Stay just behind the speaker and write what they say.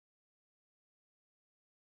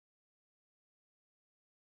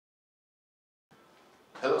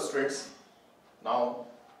Hello students. Now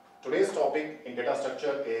today's topic in data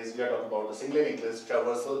structure is we are talking about the single linked list,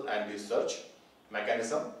 traversal and the search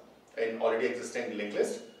mechanism in already existing linked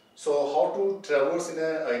list. So how to traverse in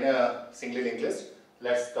a single linked list?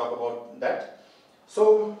 Let's talk about that.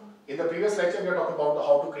 So in the previous lecture we are talking about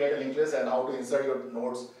how to create a linked list and how to insert your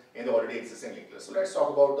nodes in the already existing linked list. So let's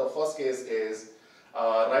talk about the first case is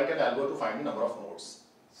write an algo to find the number of nodes.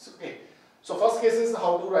 So first case is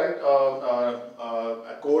how to write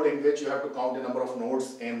a code in which you have to count the number of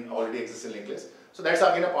nodes in already existing linked list. So that's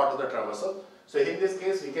again a part of the traversal. So in this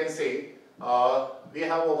case we can say we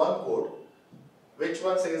have one code which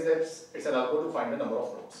one says that it's an algo to find the number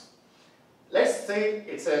of nodes. Let's say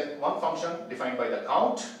it's one function defined by the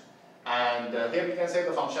count, and here we can say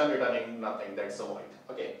the function returning nothing, that's a void.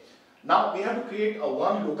 Okay. Now we have to create a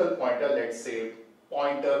one local pointer, let's say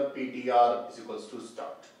pointer ptr is equals to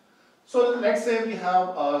start. So let's say we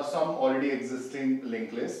have some already existing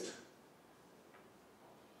linked list.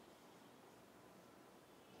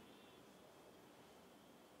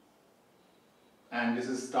 And this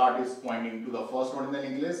is start is pointing to the first node in the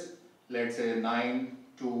linked list. Let's say 9,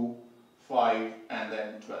 2, 5 and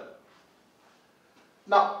then 12.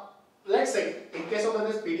 Now let's say in case of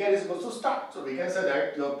this ptr is equals to start. So we can say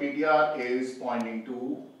that your ptr is pointing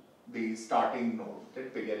to the starting node,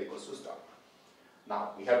 that ptr equals to start.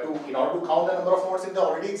 Now we have to, in order to count the number of nodes in the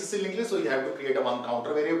already existing linked list, so you have to create a one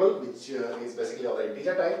counter variable which is basically of the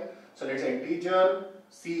integer type. So let's say integer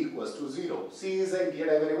c equals to 0. C is an integer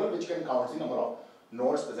type variable which can count the number of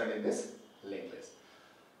nodes present in this linked list.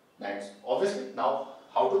 Next, obviously now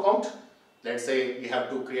how to count? Let's say we have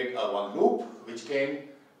to create a one loop which can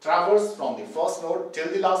traverse from the first node till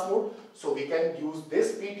the last node. So we can use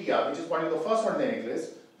this ptr which is pointing to the first node in the linked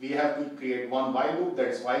list. We have to create one while loop, that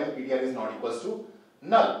is while the ptr is not equals to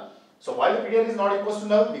null. So while the ptr is not equals to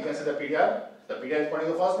null, we can say the ptr is pointing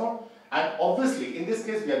to the first node, and obviously in this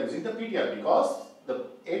case we are using the ptr because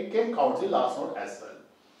it can count the last node as well.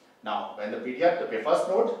 Now when the first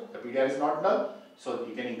node, the ptr is not null, so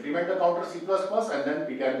you can increment the counter c++ and then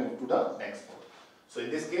ptr move to the next node. So in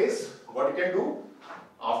this case what you can do,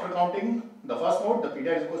 after counting the first node, the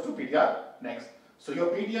ptr is equals to ptr next. So your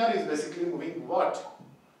ptr is basically moving what?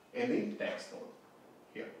 In the next node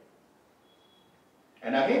here.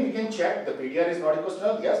 And again we can check the ptr is not equals to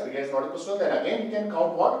null. Yes, ptr is not equals to null. Then again we can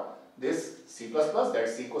count what? This c++,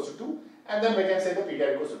 that's c equals to 2, and then we can say the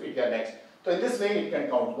ptr equals to ptr next. So in this way it can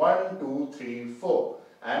count 1, 2, 3, 4,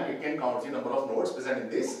 and it can count the number of nodes present in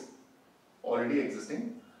this already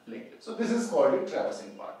existing linked list. So this is called the traversing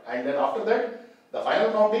part. And then after that the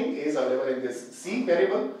final counting is available in this c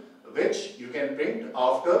variable which you can print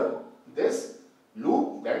after this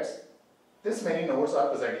loop, that's this many nodes are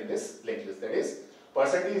present in this linked list, that is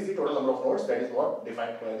percentage is the total number of nodes, that is what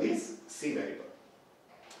defined by this c variable.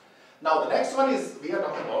 Now the next one is we are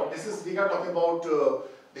talking about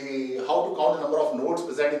the how to count the number of nodes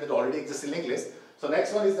present in the already existing linked list. So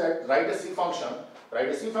next one is that write a c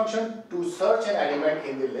function to search an element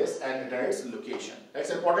in the list and return its location. That's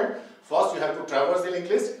important. First you have to traverse the linked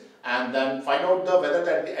list and then find out whether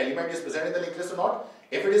that the element is present in the linked list or not.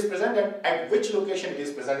 If it is present, then at which location it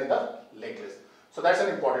is present in the linked list. So that's an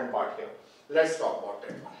important part here. Let's talk about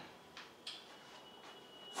that.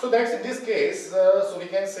 So that's in this case, so we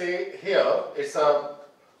can say here it's a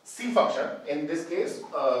C function. In this case,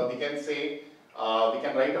 we can say we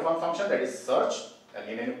can write a one function, that is search,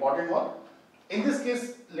 again an important one. In this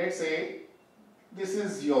case, let's say this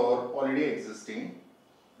is your already existing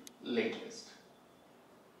linked list.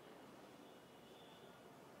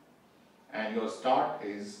 And your start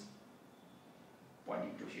is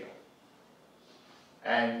pointing to here.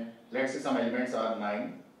 And let's say some elements are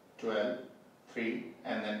 9, 12, 3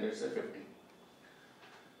 and then let's say 50.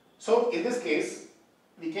 So in this case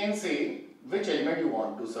we can say which element you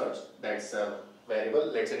want to search, that's a variable,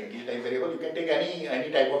 let's say integer type variable. You can take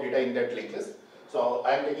any type of data in that linked list. So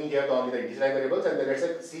I am taking here only the integer type variables, and then let's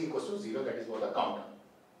say c equals to 0, that is what the counter.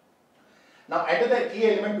 Now enter the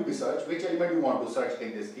key element to be searched, which element you want to search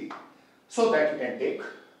in this key. So that you can take,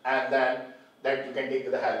 and then that you can take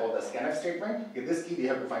with the help of the scanf statement. In this key we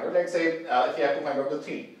have to find out, let's say if you have to find out the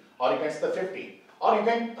 3, or you can say the 50, or you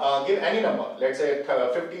can give any number, let's say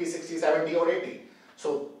 50, 60, 70 or 80.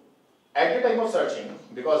 So at the time of searching,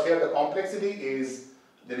 because here the complexity is,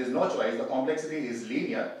 there is no choice, the complexity is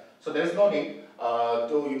linear, so there is no need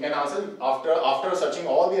you can answer after searching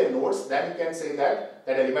all the nodes, then you can say that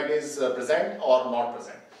that element is present or not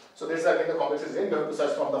present. So this is again the complexity is, you have to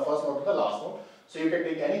search from the first node to the last node. So you can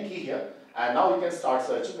take any key here, and now you can start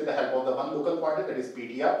searching with the help of the one local pointer, that is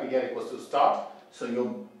ptr equals to start. So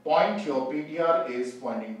you point your ptr is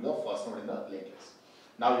pointing to the first node in the linked list.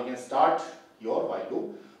 Now you can start your while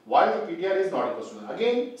loop. While the PTR is not equal to null.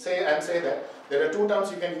 Again, say that there are two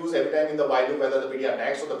terms you can use every time in the while loop, whether the PTR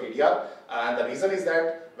next or the PTR. And the reason is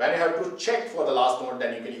that when you have to check for the last node,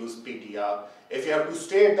 then you can use PTR. If you have to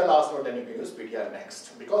stay at the last node, then you can use PTR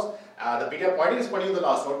next. Because the PTR pointing is pointing to the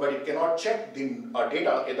last node, but it cannot check the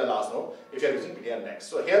data in the last node if you are using PTR next.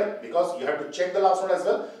 So here, because you have to check the last node as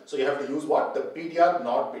well, so you have to use what? The PTR,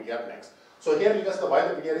 not PTR next. So here you can say while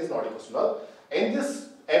the PTR is not equal to null. In this,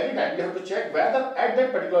 every time you have to check whether at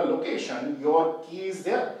that particular location your key is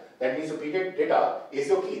there. That means your PTR data is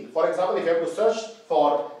your key. For example, if you have to search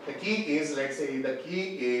for the key is, let's say the key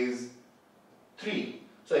is 3.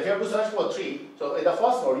 So if you have to search for 3, so in the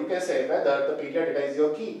first node you can say whether the PTR data is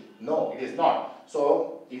your key. No, it is not.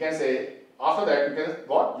 So you can say after that you can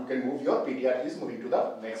what? You can move your PTR is moving to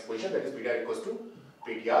the next position, that is PTR equals to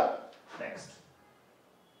PTR next.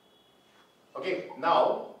 Okay,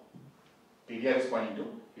 now PTR is pointing to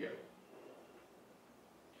here.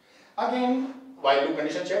 Again, while loop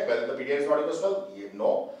condition check whether the PTR is not equal to null.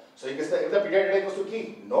 No. So you can say if the PTR data equals to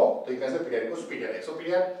key. No. So you can say PTR equals to PTR next. So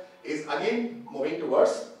PTR is again moving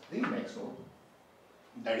towards the next node.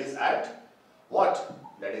 That is at what?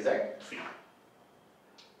 That is at 3.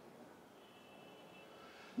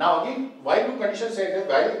 Now again, while loop condition says that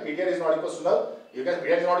while PTR is not equal to null, you can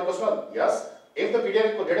PTR is not equal to null. Yes. If the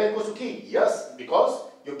PTR data equals to key, yes, because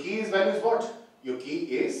your key's value is what? Your key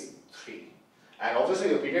is 3. And obviously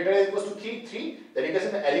your PTR data equals to key 3, then it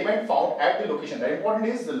is an element found at the location. The important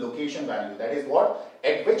is the location value. That is what?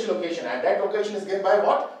 At which location? And that location is given by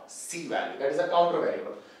what? C value. That is a counter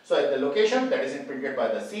variable. So at the location, that is printed by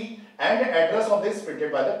the C, and the address of this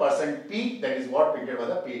printed by the %P, that is what printed by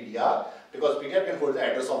the PTR, because PTR can hold the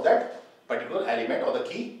address of that particular element or the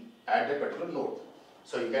key at that particular node.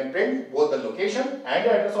 So you can print both the location and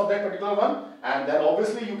the address of that particular one, and then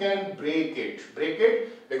obviously you can break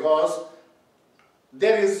it because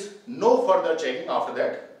there is no further checking after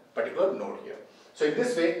that particular node here. So in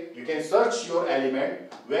this way, you can search your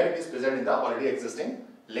element where it is present in the already existing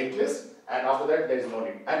linked list, and after that there is no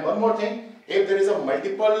need. And one more thing, if there is a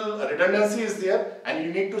multiple redundancy is there and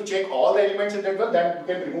you need to check all the elements in that one, then you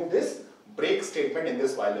can remove this break statement in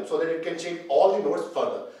this while loop so that it can check all the nodes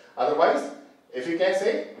further. Otherwise, if you can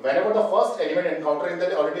say whenever the first element encounter in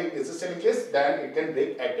the already existing linked list, then it can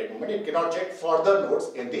break at that moment. It cannot check further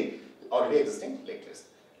nodes in the already existing linked list.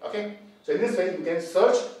 Okay, so in this way you can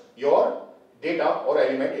search your data or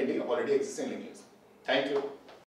element in the already existing linked list. Thank you.